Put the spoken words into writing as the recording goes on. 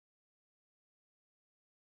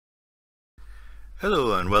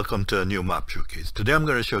Hello and welcome to a new map showcase. Today I'm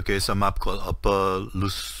going to showcase a map called Upper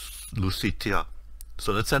Lusatia.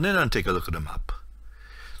 So let's head in and take a look at the map.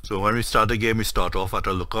 So when we start the game, we start off at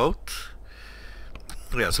a lookout.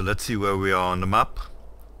 Yeah, so let's see where we are on the map.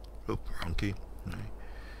 Oh, wrong key.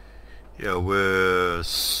 Yeah, we're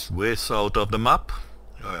way south of the map.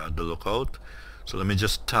 At the lookout. So let me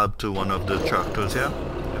just tab to one of the tractors here.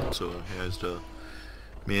 Yep, so here's the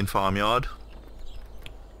main farmyard.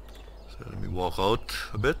 Let me walk out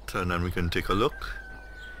a bit and then we can take a look.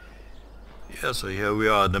 Yeah, so here we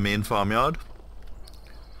are at the main farmyard.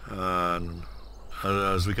 And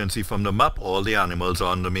as we can see from the map, all the animals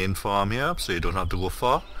are on the main farm here, so you don't have to go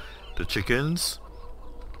far. The chickens,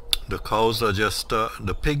 the cows are just,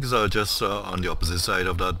 the pigs are just on the opposite side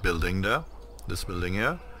of that building there, this building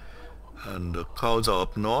here. And the cows are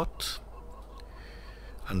up north.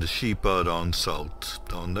 And the sheep are down south,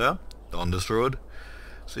 down there, down this road.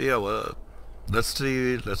 So yeah, well, let's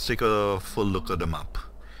take a full look at the map.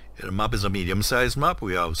 Yeah, the map is a medium-sized map.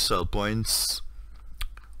 We have cell points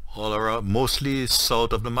all around, mostly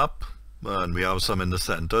south of the map, and we have some in the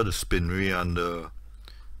center, the spinnery and the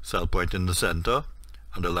cell point in the center,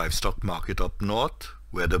 and the livestock market up north,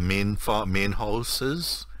 where the main house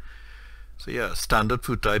is. So yeah, standard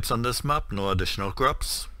food types on this map, no additional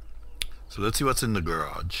crops. So let's see what's in the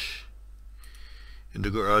garage. In the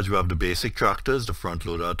garage we have the basic tractors, the front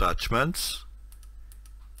loader attachments,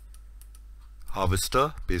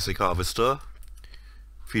 harvester, basic harvester,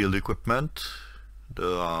 field equipment,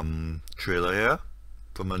 the trailer here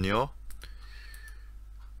for manure,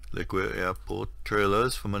 liquid airport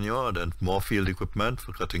trailers for manure, and then more field equipment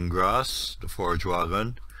for cutting grass, the forage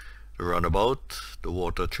wagon, the runabout, the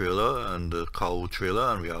water trailer and the cow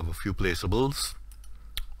trailer, and we have a few placeables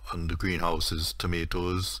on the greenhouses,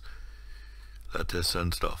 tomatoes, lettuce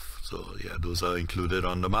and stuff. So yeah, those are included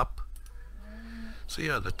on the map. So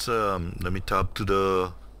yeah, let's let me tab to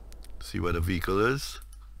the see where the vehicle is.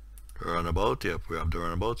 The runabout. Yep, we have the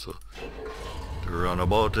runabout. So the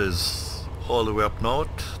runabout is all the way up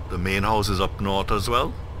north. The main house is up north as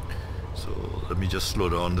well. So let me just slow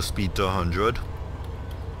down the speed to 100.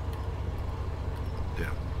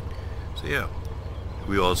 Yeah. So yeah,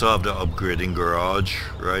 we also have the upgrading garage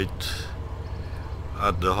right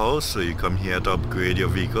at the house, so you come here to upgrade your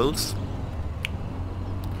vehicles.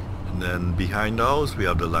 And then behind the house we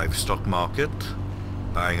have the livestock market,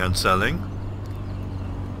 buying and selling.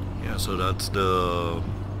 Yeah, so that's the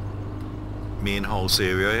main house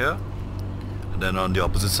area here. And then on the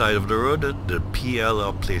opposite side of the road, the PL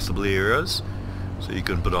or placeable areas, so you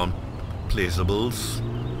can put on placeables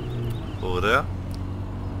over there.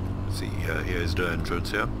 See, here's the entrance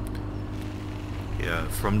here. Yeah,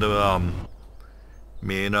 from the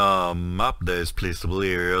main map there's placeable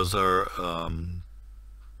areas, or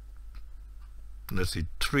let's see,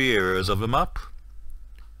 3 areas of the map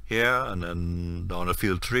here, and then down at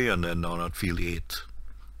field 3 and then down at field 8.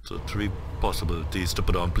 So 3 possibilities to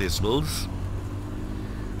put on placeables.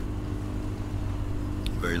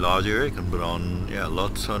 Very large area, you can put on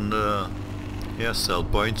lots on the cell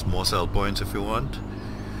points, more cell points if you want.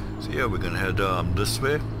 So yeah, we're gonna head this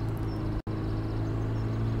way.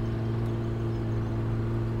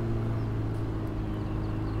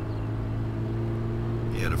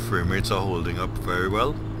 Yeah, the frame rates are holding up very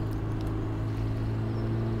well.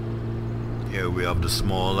 Here we have the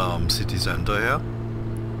small city center here,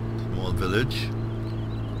 small village.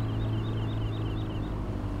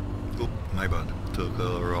 Oh, my bad, took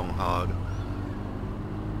a wrong hard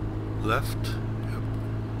left. Yep.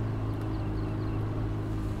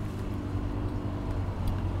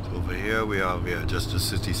 So over here we have just the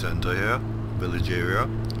city center here, village area.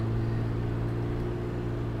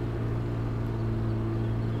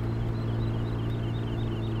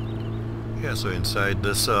 Yeah, so inside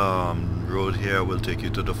this road here will take you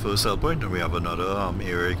to the first cell point, and we have another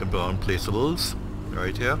area you can put on placeables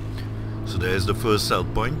right here. So there's the first cell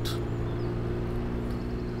point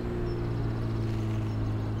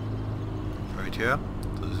right here.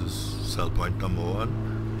 So this is cell point number 1.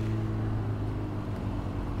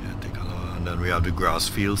 Yeah, take a look. And then we have the grass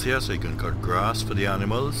fields here, so you can cut grass for the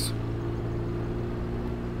animals.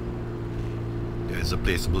 There's a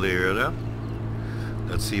placeable area there.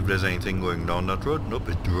 Let's see if there's anything going down that road. Nope,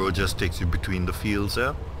 the road just takes you between the fields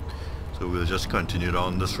there. So we'll just continue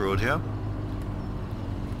down this road here.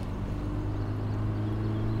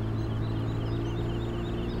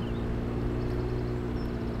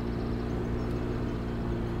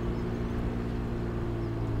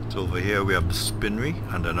 So over here we have the spinnery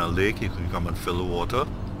and then a lake. You can come and fill the water.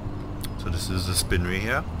 So this is the spinnery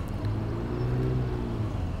here.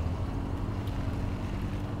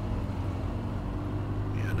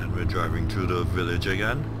 we're driving through the village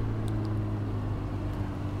again.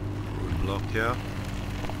 Roadblock here.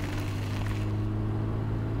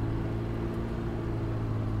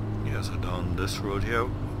 Yeah, so down this road here,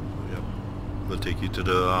 yep, will take you to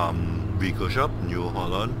the vehicle shop, New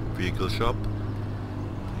Holland vehicle shop.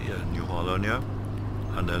 Yeah, New Holland here.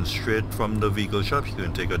 And then straight from the vehicle shop, you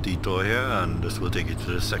can take a detour here, and this will take you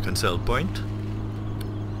to the second sell point.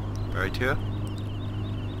 Right here.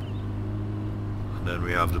 And then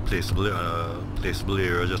we have the placeable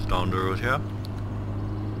area just down the road here.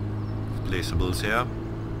 Placeables here.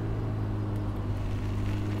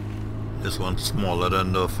 This one's smaller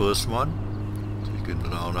than the first one. So you can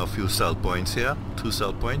down a few sell points here. 2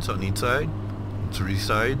 sell points on each side. 3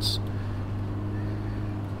 sides.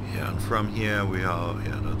 Yeah, and from here we have,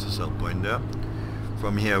 yeah, that's a sell point there.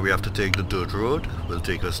 From here we have to take the dirt road. Will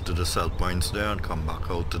take us to the sell points there and come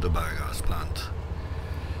back out to the biogas plant.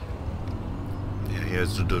 Yeah,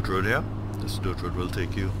 here's the dirt road here. This dirt road will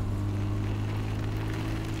take you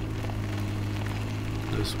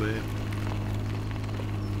this way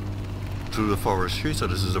through the forestry. So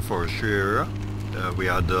this is the forestry area. We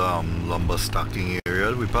had the lumber stacking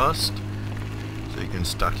area we passed. So you can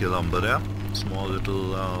stack your lumber there. Small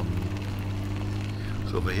little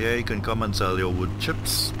so over here you can come and sell your wood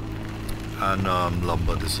chips and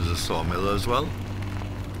lumber. This is a sawmill as well.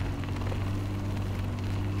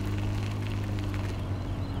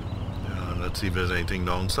 Let's see if there's anything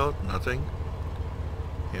down south. Nothing.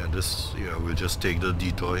 Yeah, we'll just take the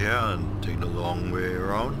detour here and take the long way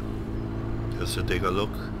around just to take a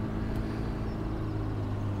look.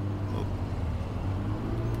 Oh.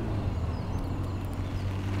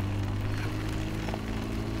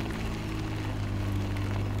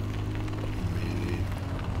 Maybe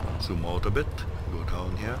zoom out a bit, go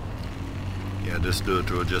down here. Yeah, this dirt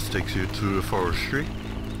road just takes you through the forestry.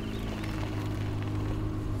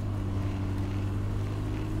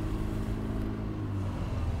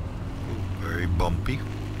 Bumpy. Yeah,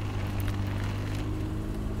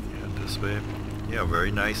 this way. Yeah,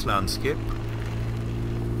 very nice landscape.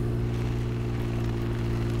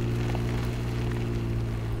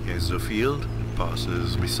 Here's the field. It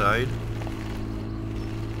passes beside.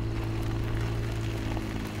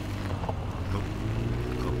 Oh,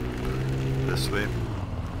 this way.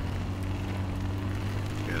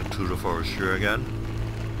 Yeah, through the forestry again.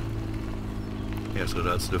 Yeah, so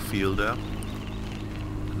that's the field there.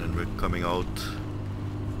 And we're coming out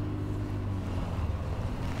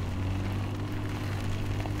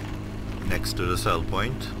next to the sell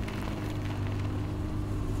point.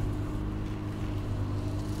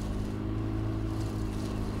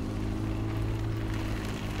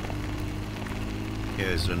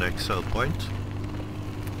 Here's the next sell point.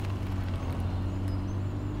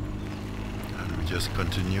 And we just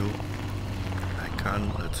continue.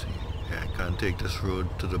 Let's see. Yeah, I can't take this road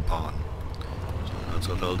to the barn. That's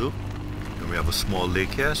what I'll do. And we have a small lake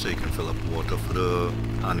here, so you can fill up water for the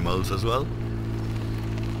animals as well.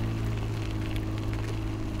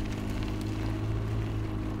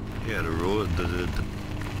 Yeah, the road,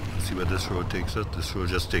 let's see where this road takes us. This road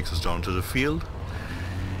just takes us down to the field.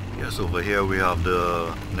 Yes, over here we have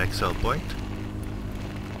the next sell point.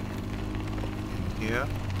 In here.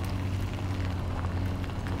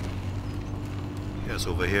 Yes,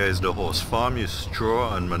 over here is the horse farm. You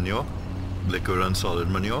straw and manure. Liquid and solid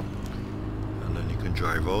manure, and then you can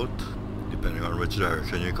drive out depending on which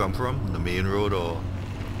direction you come from, the main road or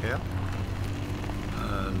here.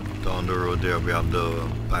 And down the road there we have the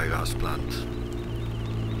biogas plant.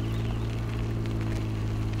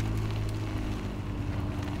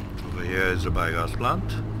 Over here is the biogas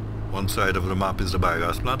plant. One side of the map is the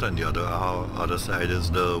biogas plant and the other side is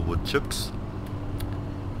the wood chips.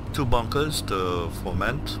 2 bunkers to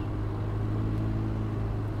ferment.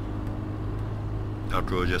 That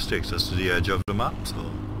road just takes us to the edge of the map, so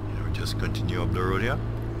we just continue up the road here.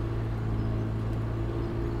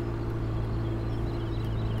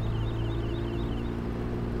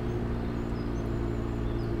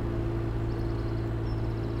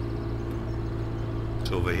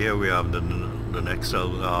 So over here we have the next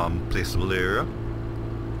placeable area.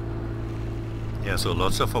 Yeah, so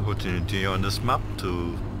lots of opportunity on this map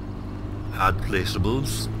to add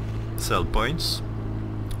placeables, sell points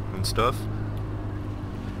and stuff.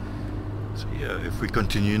 So yeah, if we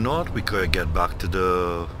continue north, we could get back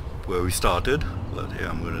to where we started. But yeah,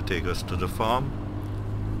 I'm going to take us to the farm.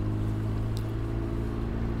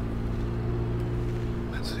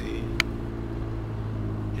 Let's see.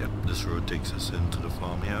 Yep, this road takes us into the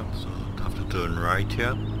farm here. So I'll have to turn right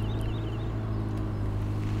here.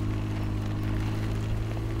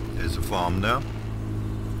 There's a farm there,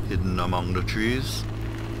 hidden among the trees.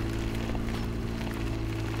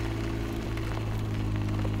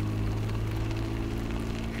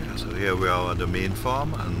 So here we are at the main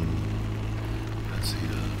farm, and let's see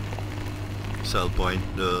the sell point,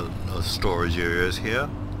 the storage area is here,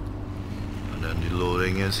 and then the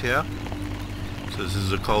loading is here. So this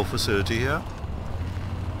is the cow facility here,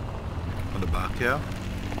 on the back here,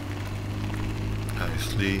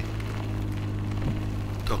 nicely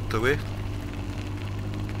tucked away.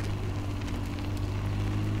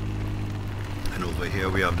 And over here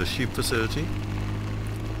we have the sheep facility.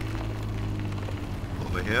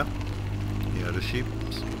 Over here, the sheep.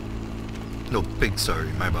 No, pigs, sorry,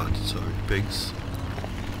 my bad, sorry, pigs.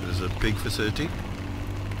 There's a pig facility.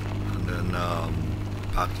 And then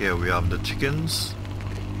back here we have the chickens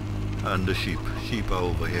and the sheep. Sheep are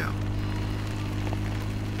over here.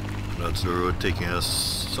 And that's the road taking us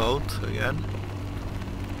south again.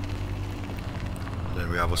 Then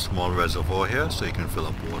we have a small reservoir here, so you can fill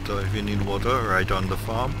up water if you need water right on the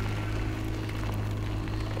farm.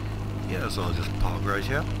 Yeah, so I'll just park right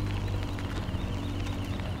here.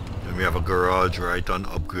 Then we have a garage right on,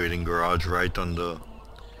 upgrading garage right on the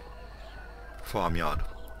farmyard.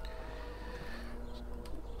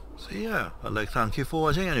 So yeah, I'd like to thank you for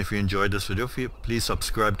watching, and if you enjoyed this video, please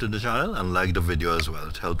subscribe to the channel and like the video as well.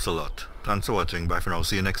 It helps a lot. Thanks for watching. Bye for now.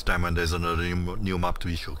 See you next time when there's another new map to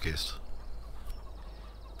be showcased.